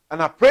people.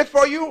 And I prayed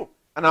for you.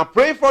 And I'm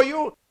praying for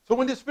you. So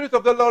when the Spirit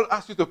of the Lord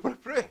asks you to pray,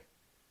 pray.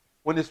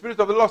 When the Spirit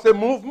of the Lord says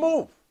move,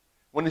 move.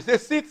 When he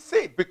says sit,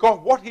 sit. Because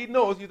what he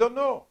knows, you don't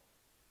know.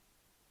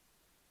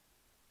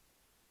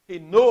 He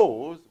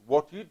knows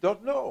what you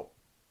don't know.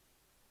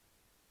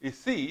 He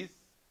sees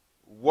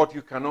what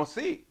you cannot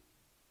see.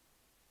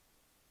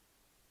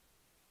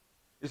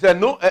 He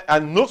said, no, I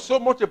know so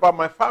much about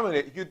my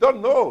family. You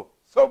don't know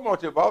so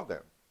much about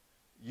them.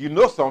 You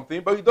know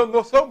something, but you don't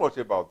know so much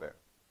about them.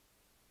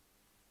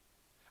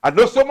 I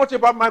know so much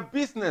about my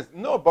business.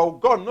 No, but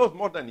God knows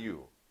more than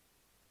you.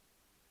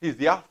 He's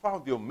the Alpha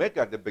and the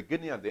Omega, the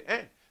beginning and the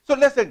end. So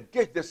let's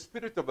engage the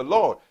Spirit of the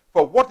Lord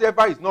for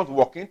whatever is not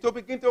working to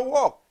begin to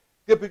work.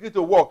 They begin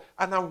to work.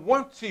 And I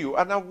want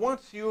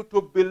you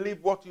to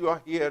believe what you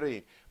are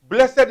hearing.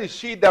 Blessed is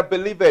she that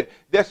believeth.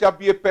 There shall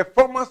be a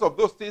performance of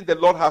those things the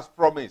Lord has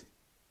promised.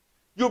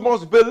 You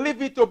must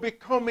believe it to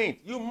become it.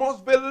 You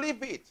must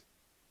believe it.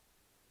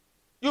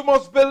 You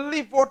must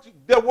believe what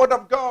the word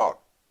of God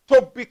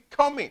to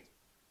become it.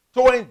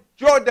 to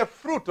enjoy the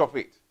fruit of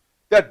it,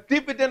 the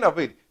dividend of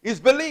it, is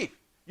belief.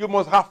 You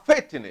must have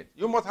faith in it.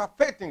 You must have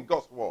faith in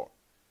God's word.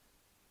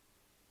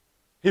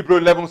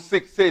 Hebrews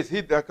 11:6 says,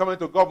 he that cometh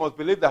to God must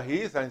believe that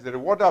he is, and is the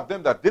rewarder of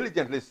them that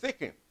diligently seek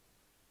him.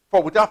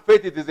 For without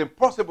faith it is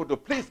impossible to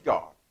please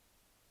God.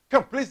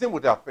 Can't please him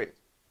without faith.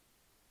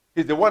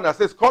 He's the one that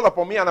says, call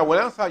upon me and I will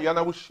answer you and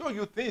I will show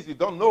you things you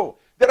don't know.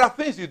 There are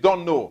things you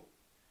don't know.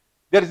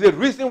 There is a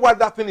reason why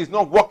that thing is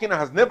not working and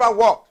has never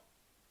worked.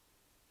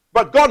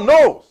 But God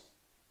knows.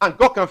 And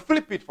God can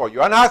flip it for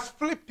you. And has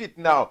flipped it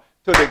now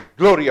to the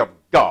glory of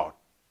God.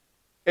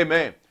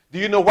 Amen. Do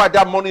you know why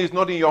that money is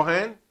not in your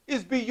hand?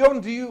 It's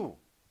beyond you.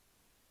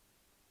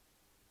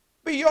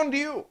 Beyond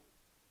you.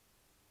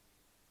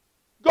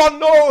 God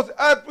knows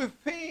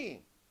everything.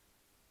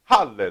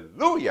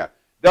 Hallelujah.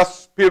 The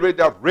spirit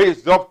that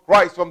raised up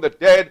Christ from the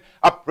dead,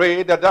 I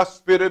pray that that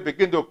spirit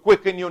begin to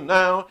quicken you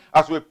now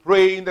as we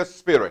pray in the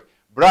spirit.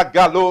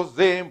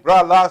 Bragalozim,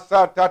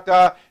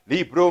 bralasatata,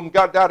 librum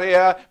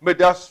gadarea. May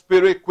the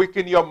spirit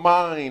quicken your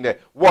mind.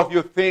 What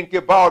you think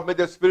about, may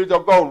the spirit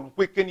of God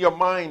quicken your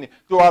mind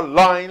to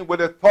align with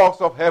the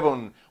thoughts of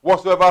heaven.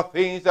 Whatsoever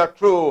things are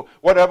true,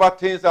 whatever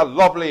things are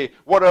lovely,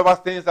 whatever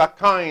things are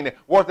kind,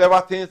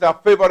 whatever things are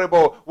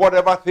favorable,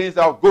 whatever things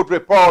are of good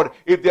report,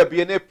 if there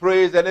be any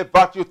praise, any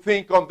virtue,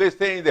 think on these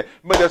things.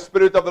 May the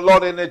Spirit of the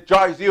Lord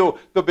energize you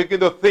to begin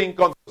to think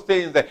on those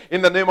things.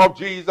 In the name of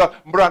Jesus,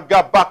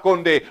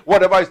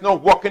 whatever is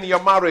not working in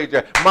your marriage,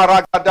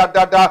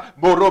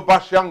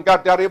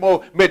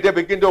 may they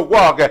begin to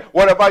work.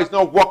 Whatever is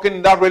not working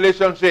in that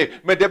relationship,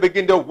 may they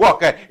begin to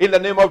work. In the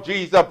name of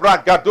Jesus,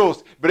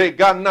 Bragados,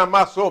 Bregana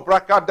Maso.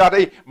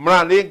 Whatever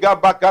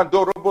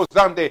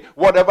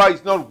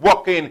is not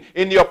working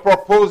in your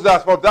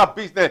proposals for that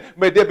business,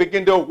 may they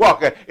begin to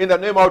work in the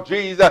name of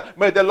Jesus.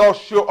 May the Lord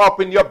show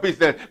up in your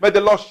business. May the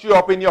Lord show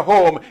up in your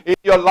home, in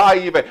your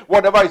life.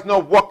 Whatever is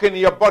not working in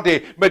your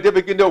body, may they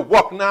begin to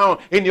work now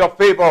in your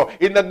favor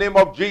in the name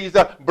of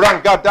Jesus.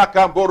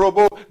 Brangadaka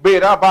Borobo,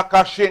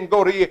 Berabaka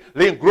Shengori,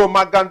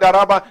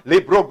 Lingromagandaraba,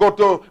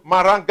 Librogoto,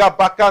 Maranga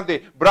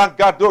Bakande,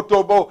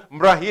 Brangadotobo,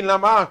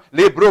 Mrahinama,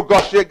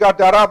 Librogoshe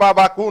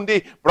Daraba.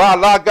 Kundi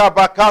Bralaga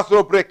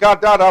Bakaso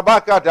Brekada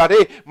Rabaka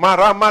Dare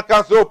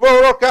Maramakazo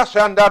Boroka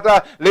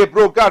Shandada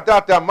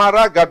Lebrogadata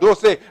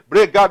Maragadose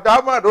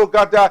Bregadama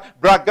Rogada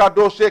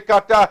Bragadoshe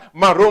Kata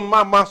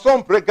Maroma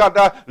Mason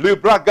Bregada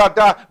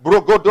Lubragada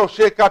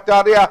Brogodoshe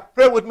Kataria.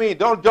 Pray with me,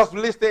 don't just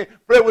listen,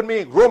 pray with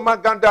me. Roma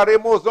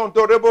Gandaremo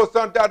Zontorebo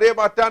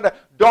Santareba Tanda.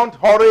 Don't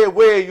hurry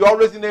away, you're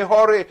always in a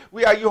hurry.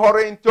 Where are you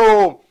hurrying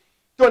to?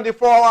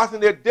 24 hours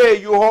in a day,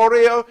 you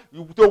hurry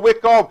to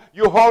wake up,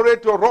 you hurry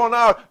to run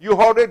out, you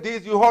hurry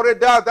this, you hurry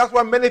that. That's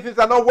why many things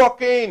are not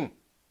working.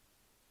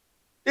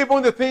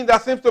 Even the things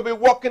that seems to be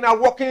working are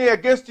working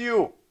against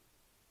you.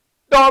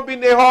 Don't be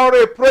in a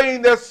hurry. Pray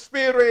in the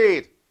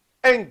Spirit.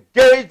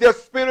 Engage the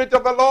Spirit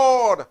of the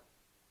Lord.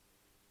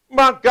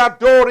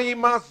 Magadori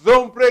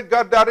mazompre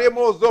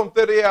gadaremo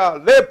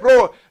zomteria.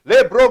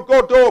 Lebro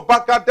godo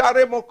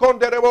bakadaremo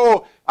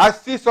konderemo. I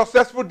see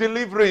successful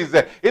deliveries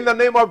in the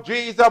name of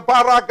Jesus.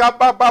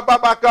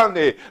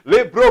 Baragabababakane.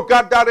 Lebro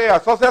gadarea.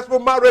 Successful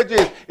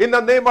marriages in the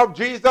name of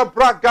Jesus.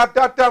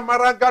 Bragadata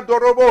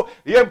maragadorobo.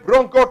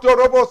 Yembrongo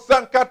torobo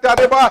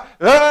sankatareba.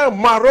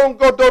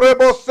 Marongo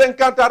dorebo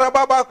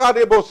sankataraba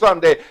bakarebo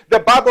Sunday. The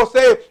Bible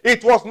says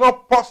it was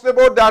not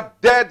possible that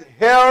death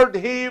held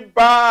him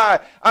by.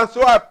 And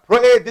so I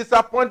pray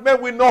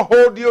disappointment will not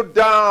hold you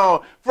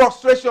down.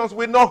 Frustrations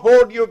will not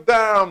hold you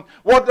down.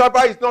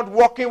 Whatever is not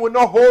working will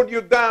not hold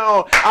you down.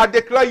 I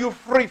declare you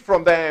free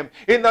from them.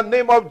 In the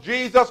name of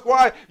Jesus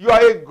Christ, you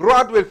are a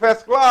graduate,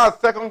 first class,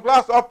 second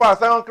class upper,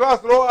 second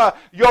class lower.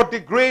 Your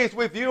degree is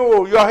with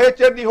you. You are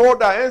HND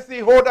holder,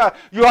 NC holder.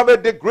 You have a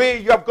degree.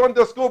 You have gone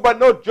to school but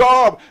no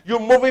job. You're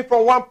moving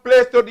from one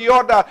place to the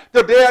other.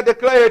 Today I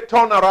declare a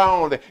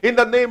turnaround. In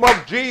the name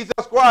of Jesus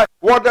Christ,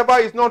 whatever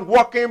is not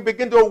working,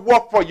 begin to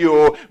work for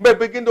you. May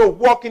begin to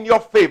work in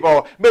your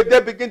favor. May they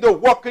begin to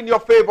work in your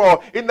favor.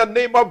 In the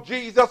name of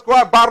Jesus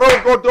Christ,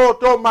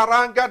 Barogodoto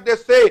Maranga de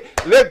Se,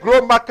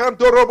 Legro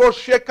Makando Robo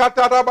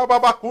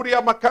Shekatarababa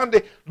Kuria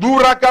Makande,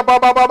 Duraka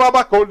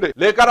Baba Konde,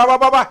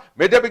 Lekarababa.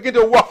 May they begin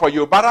to work for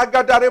you.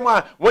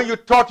 Baragadarema, when you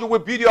thought you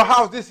would build your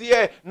house this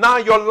year, now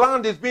your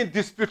land is being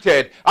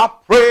disputed. I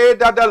pray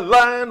that the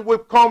land will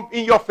come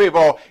in your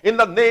favor. In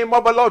the name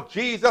of the Lord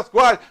Jesus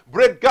Christ,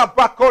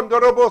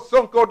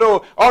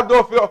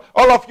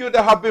 all of you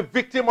that have been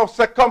victim of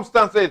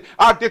circumstances,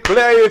 I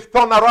declare it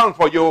turn around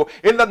for you.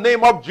 In the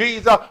name of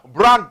Jesus,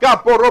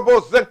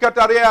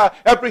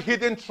 every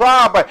hidden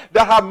trap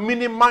that have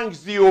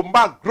minimized you,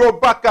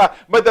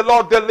 may the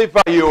Lord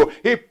deliver you.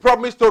 He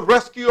promised to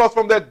rescue us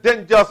from the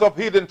dangers of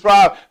hidden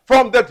trap,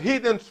 from the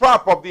hidden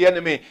trap of the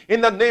enemy.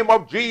 In the name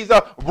of Jesus,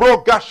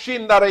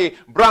 Brogashindare,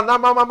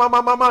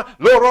 Branamamamamama,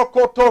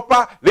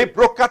 Lorokotopa,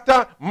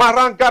 Librokata,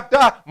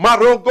 Marangata,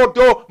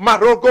 Marogodo,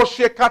 Marogo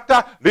Shekata.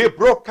 marakata,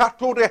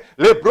 librokature,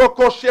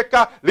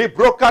 librokosheka,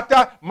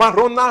 librokata,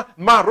 marona,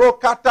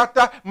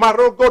 marokatata,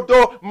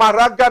 marogodo,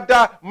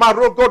 maragada,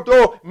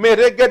 marogodo,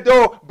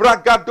 meregedo,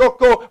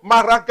 bragadoko,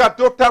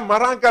 maragadota,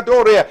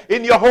 marangadore.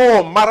 In your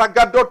home,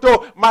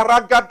 maragadoto,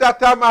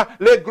 maragadata,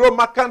 legro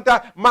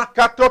makanta,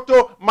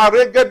 makatoto,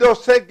 maregedo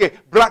sege,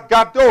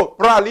 bragado,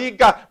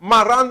 braliga,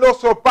 marando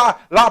sopa,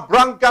 la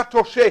branga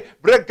toshe,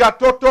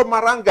 bregatoto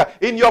maranga.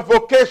 In your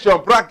vocation,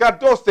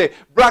 bragadose,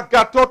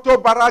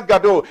 bragatoto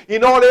baragado.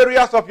 In all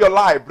areas of your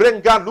life,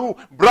 brengalu,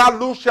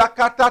 bralu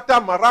shakatata,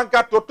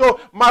 marangatoto,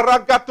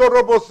 maragato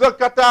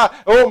robozakata,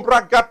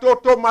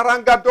 ombragatoto,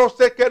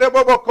 marangadose,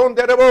 kerebo,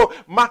 konderebo,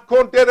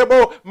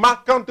 makonderebo,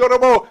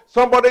 makondorebo.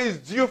 Somebody is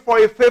due for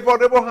a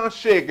favorable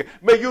handshake.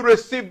 May you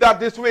receive that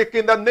this week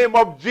in the name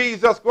of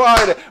Jesus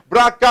Christ.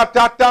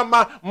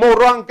 Bragatatama,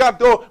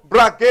 morangado,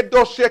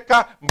 bragedo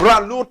sheka,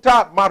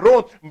 braluta,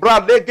 maron,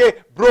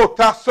 bralege,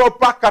 brota,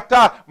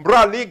 sopakata,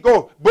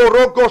 braligo,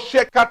 borogo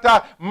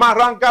shekata,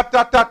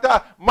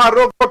 marangatatata,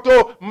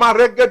 marogoto,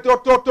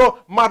 maregedototo,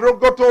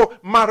 marogoto,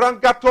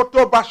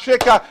 marangatoto,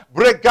 basheka,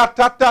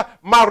 bregatata,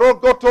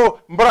 marogoto,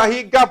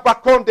 brahiga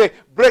bakonde,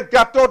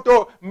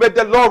 bregatoto. May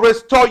the Lord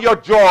restore your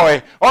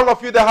joy. All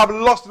of you that have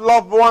lost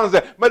loved ones,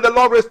 may the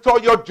Lord restore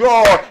your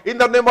joy. In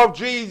the name of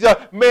Jesus,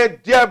 may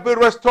there be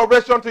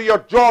restoration to your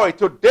joy.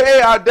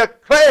 Today I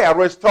declare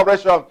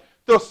restoration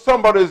to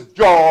somebody's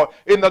joy.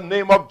 In the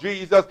name of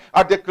Jesus,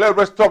 I declare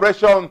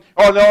restoration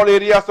on all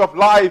areas of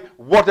life.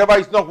 Whatever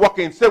is not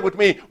working, say with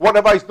me,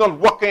 whatever is not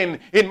working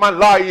in my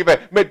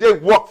life, may they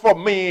work for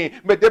me.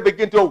 May they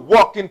begin to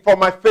work in for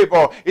my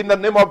favor. In the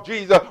name of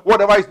Jesus,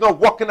 whatever is not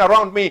working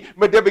around me,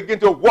 may they begin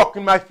to work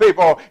in my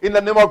favor. In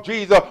the name of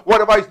Jesus,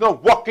 whatever is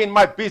not working in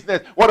my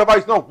business, whatever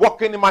is not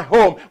working in my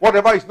home,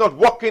 whatever is not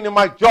working in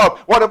my job,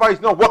 whatever is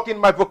not working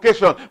in my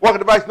vocation,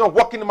 whatever is not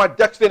working in my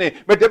destiny,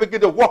 may they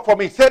begin to work for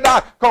me. Say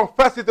that,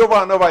 confess it over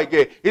and over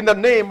again. In the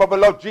name of the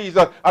Lord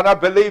Jesus. And I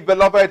believe,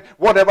 beloved,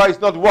 whatever is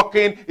not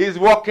working is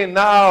working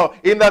now.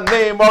 In the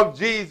name of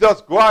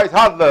Jesus Christ.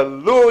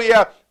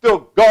 Hallelujah.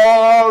 To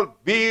God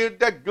be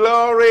the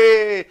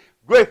glory.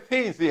 Great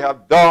things he has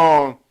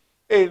done.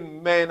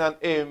 Amen and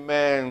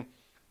amen.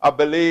 I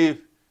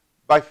believe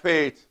by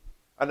faith,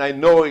 and I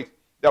know it,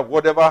 that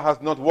whatever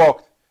has not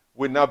worked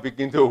will now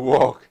begin to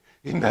work.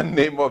 In the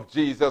name of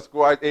Jesus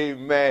Christ.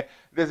 Amen.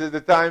 This is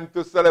the time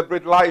to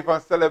celebrate life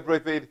and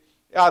celebrate it.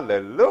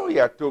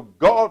 Hallelujah. To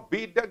God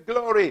be the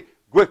glory.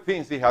 Great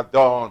things he has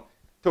done.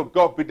 To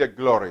God be the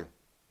glory.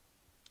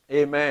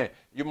 Amen.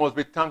 You must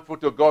be thankful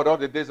to God all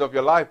the days of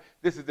your life.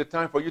 This is the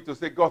time for you to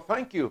say, God,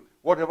 thank you.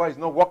 Whatever is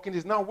not working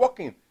is now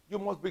working. You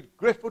must be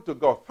grateful to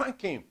God.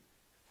 Thank him.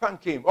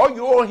 Thank him. All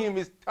you owe him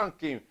is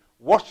thank him.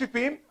 Worship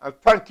him and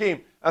thank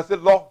him. And say,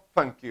 Lord,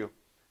 thank you.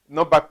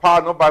 Not by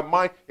power, not by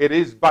might. It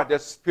is by the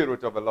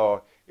Spirit of the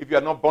Lord. If you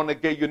are not born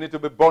again, you need to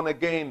be born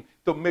again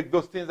to make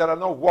those things that are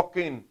not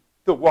working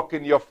to work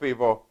in your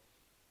favor.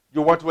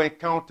 You want to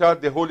encounter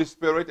the Holy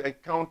Spirit,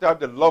 encounter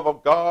the love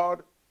of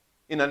God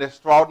in an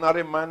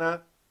extraordinary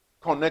manner.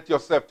 Connect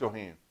yourself to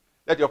him.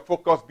 Let your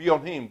focus be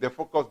on him. The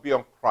focus be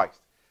on Christ.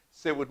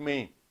 Say with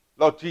me,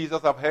 Lord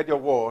Jesus, I've heard your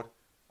word.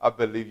 I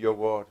believe your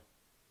word.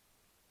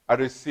 I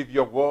receive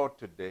your word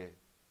today.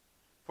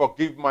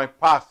 Forgive my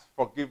past.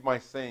 Forgive my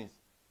sins.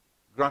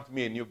 Grant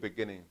me a new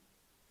beginning.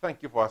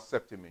 Thank you for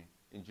accepting me.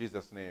 In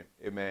Jesus' name,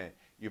 amen.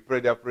 You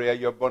pray that prayer,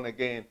 you're born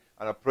again.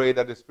 And I pray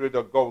that the Spirit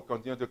of God will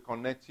continue to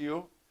connect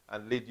you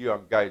and lead you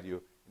and guide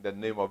you. In the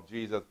name of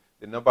Jesus.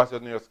 The numbers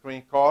on your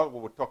screen call. We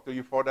will talk to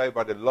you further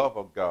about the love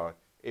of God.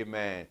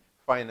 Amen.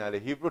 Finally,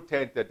 Hebrews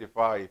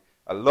 10:35.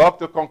 I love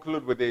to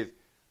conclude with this.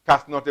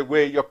 Cast not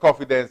away your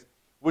confidence,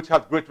 which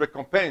has great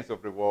recompense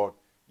of reward.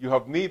 You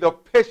have need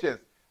of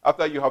patience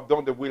after you have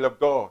done the will of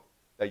God,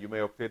 that you may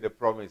obtain the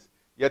promise.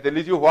 Yet the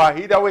little while,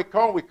 he that will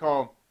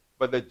come,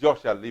 but the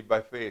just shall live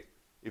by faith.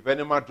 If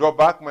any man draw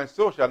back, my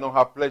soul shall not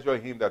have pleasure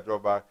in him that draw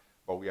back.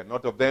 But we are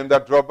not of them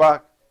that draw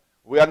back.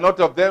 We are not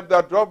of them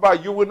that draw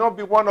back. You will not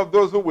be one of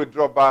those who will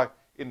draw back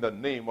in the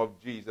name of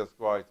Jesus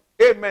Christ.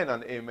 Amen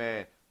and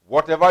amen.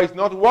 Whatever is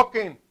not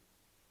working,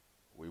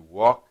 we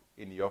walk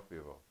in your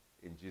favor.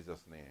 In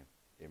Jesus' name,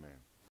 amen.